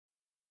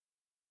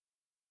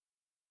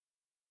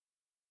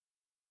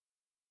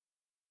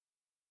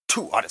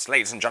2 audits,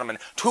 ladies and gentlemen,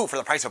 2 for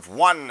the price of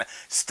 1.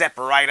 Step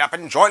right up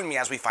and join me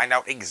as we find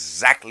out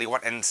exactly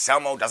what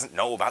Anselmo doesn't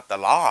know about the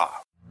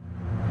law.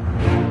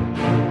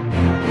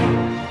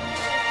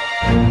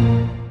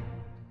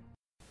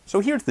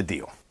 So here's the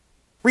deal.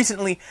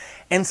 Recently,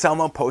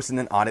 Anselmo posted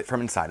an audit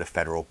from inside a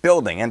federal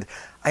building, and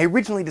I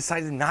originally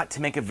decided not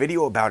to make a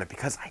video about it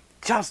because I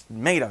just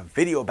made a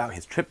video about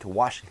his trip to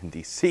Washington,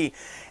 D.C.,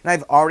 and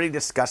I've already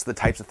discussed the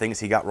types of things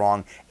he got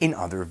wrong in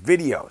other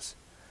videos.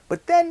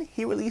 But then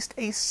he released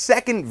a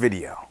second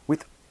video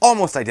with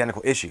almost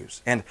identical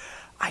issues, and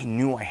I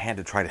knew I had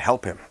to try to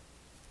help him.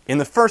 In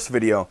the first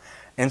video,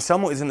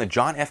 Anselmo is in the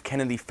John F.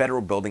 Kennedy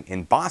Federal Building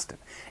in Boston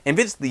and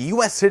visits the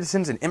U.S.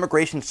 Citizens and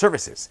Immigration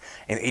Services,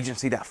 an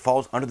agency that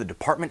falls under the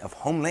Department of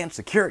Homeland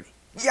Security.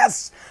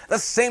 Yes, the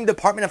same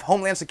Department of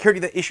Homeland Security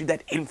that issued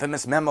that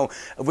infamous memo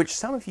of which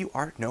some of you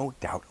are no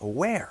doubt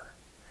aware.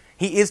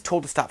 He is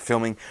told to stop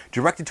filming,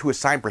 directed to a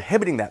sign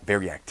prohibiting that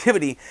very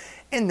activity,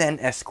 and then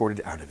escorted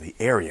out of the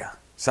area,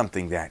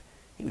 something that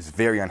he was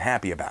very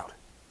unhappy about.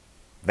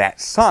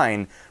 That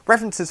sign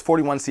references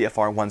 41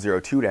 CFR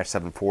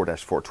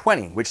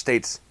 102-74-420, which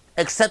states,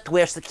 "Except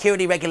where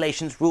security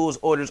regulations, rules,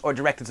 orders, or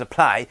directives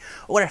apply,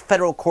 or where a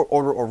federal court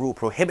order or rule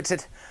prohibits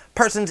it,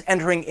 persons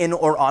entering in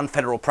or on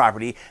federal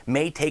property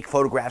may take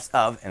photographs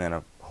of," and then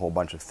a whole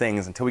bunch of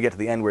things until we get to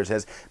the end where it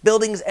says,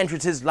 "buildings,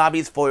 entrances,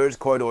 lobbies, foyers,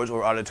 corridors,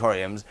 or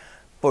auditoriums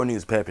for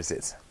news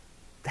purposes."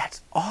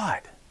 That's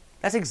odd.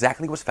 That's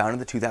exactly what's found in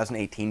the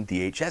 2018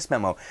 DHS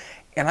memo,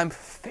 and I'm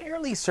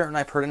fairly certain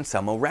I've heard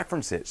Anselmo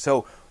reference it,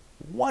 so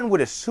one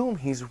would assume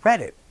he's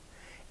read it.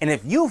 And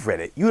if you've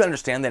read it, you'd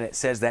understand that it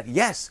says that,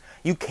 yes,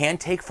 you can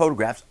take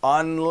photographs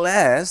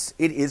unless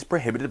it is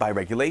prohibited by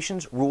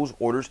regulations, rules,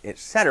 orders,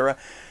 etc.,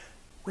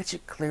 which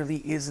it clearly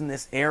is in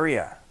this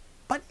area.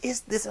 But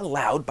is this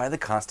allowed by the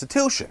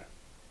Constitution?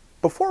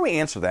 Before we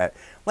answer that,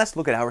 let's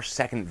look at our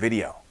second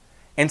video.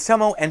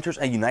 Anselmo enters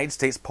a United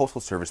States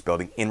Postal Service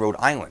building in Rhode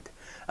Island,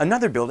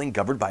 another building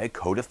governed by a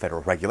code of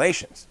federal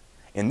regulations.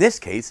 In this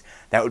case,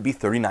 that would be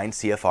 39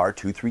 CFR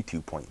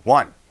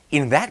 232.1.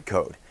 In that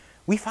code,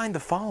 we find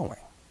the following.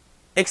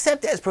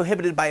 "Except as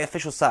prohibited by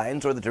official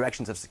signs or the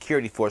directions of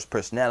security force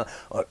personnel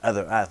or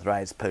other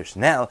authorized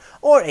personnel,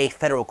 or a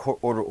federal court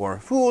order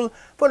or rule,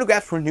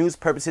 photographs for news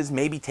purposes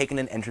may be taken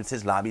in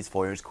entrances, lobbies,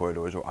 foyers,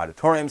 corridors, or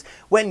auditoriums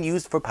when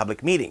used for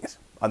public meetings.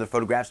 Other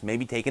photographs may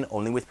be taken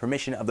only with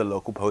permission of the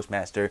local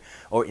postmaster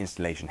or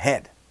installation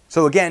head."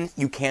 So again,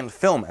 you can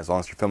film as long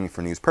as you're filming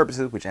for news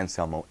purposes, which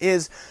Anselmo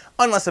is,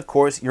 unless of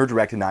course you're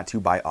directed not to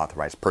by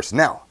authorized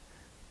personnel.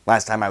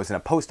 Last time I was in a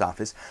post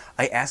office,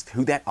 I asked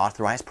who that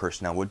authorized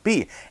personnel would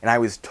be, and I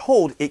was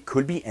told it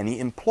could be any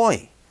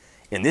employee.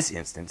 In this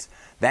instance,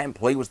 that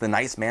employee was the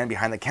nice man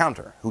behind the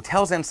counter, who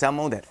tells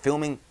Anselmo that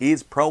filming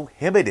is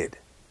prohibited.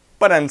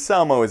 But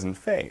Anselmo isn't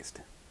fazed.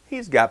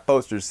 He's got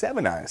poster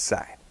 7 on his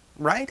side,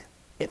 right?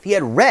 If he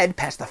had read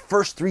past the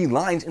first 3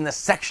 lines in the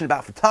section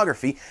about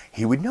photography,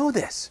 he would know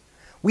this.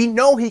 We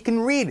know he can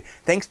read,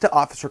 thanks to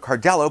Officer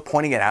Cardello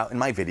pointing it out in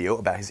my video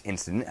about his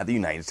incident at the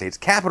United States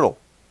Capitol.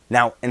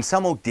 Now,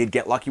 Anselmo did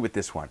get lucky with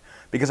this one,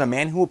 because a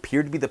man who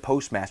appeared to be the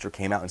postmaster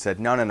came out and said,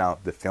 no,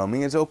 the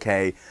filming is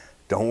okay,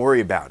 don't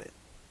worry about it.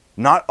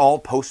 Not all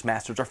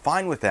postmasters are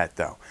fine with that,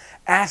 though.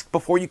 Ask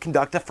before you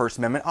conduct a First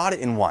Amendment audit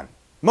in one.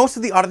 Most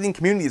of the auditing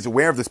community is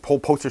aware of this whole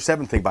Poster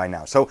 7 thing by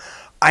now, so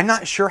I'm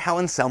not sure how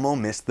Anselmo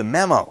missed the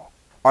memo.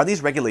 Are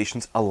these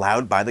regulations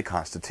allowed by the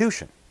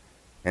Constitution?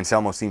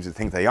 Anselmo seems to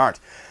think they aren't,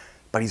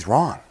 but he's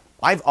wrong.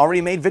 I've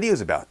already made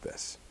videos about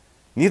this.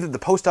 Neither the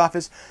post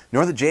office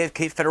nor the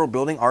JFK Federal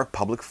Building are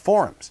public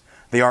forums.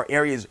 They are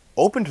areas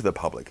open to the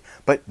public,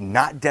 but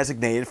not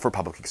designated for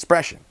public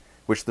expression,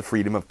 which the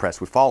freedom of press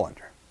would fall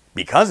under.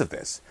 Because of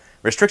this,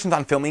 restrictions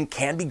on filming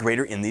can be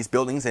greater in these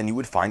buildings than you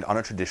would find on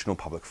a traditional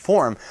public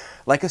forum,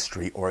 like a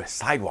street or a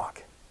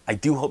sidewalk. I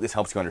do hope this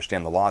helps you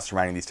understand the law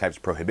surrounding these types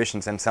of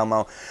prohibitions,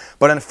 Anselmo,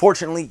 but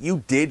unfortunately,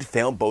 you did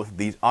fail both of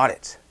these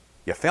audits.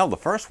 You failed the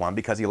first one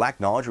because you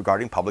lacked knowledge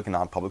regarding public and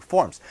non-public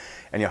forums,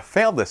 and you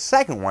failed the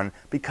second one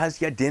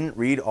because you didn't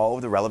read all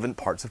of the relevant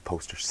parts of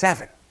Poster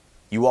 7.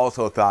 You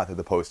also thought that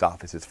the post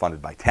office is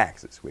funded by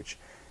taxes, which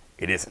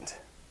it isn't.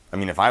 I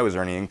mean, if I was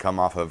earning income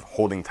off of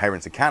holding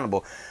tyrants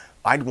accountable,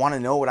 I'd want to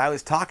know what I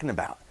was talking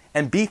about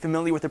and be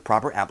familiar with the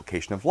proper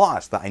application of law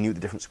so that I knew the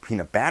difference between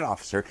a bad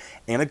officer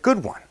and a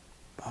good one.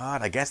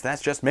 But I guess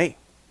that's just me.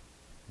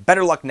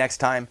 Better luck next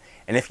time,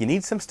 and if you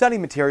need some study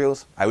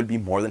materials, I would be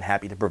more than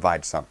happy to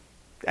provide some.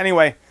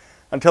 Anyway,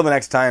 until the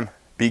next time,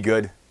 be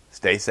good,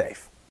 stay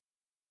safe.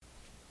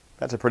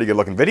 That's a pretty good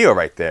looking video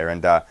right there,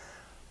 and that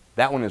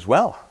one as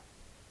well.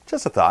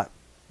 Just a thought.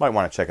 Might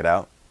want to check it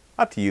out.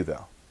 Up to you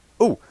though.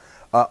 Ooh,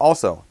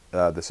 also,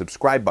 the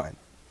subscribe button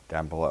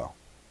down below.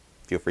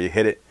 Feel free to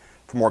hit it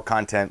for more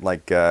content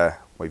like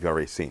what you've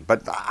already seen.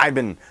 But I've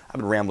been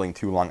rambling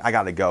too long. I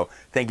gotta go.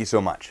 Thank you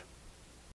so much.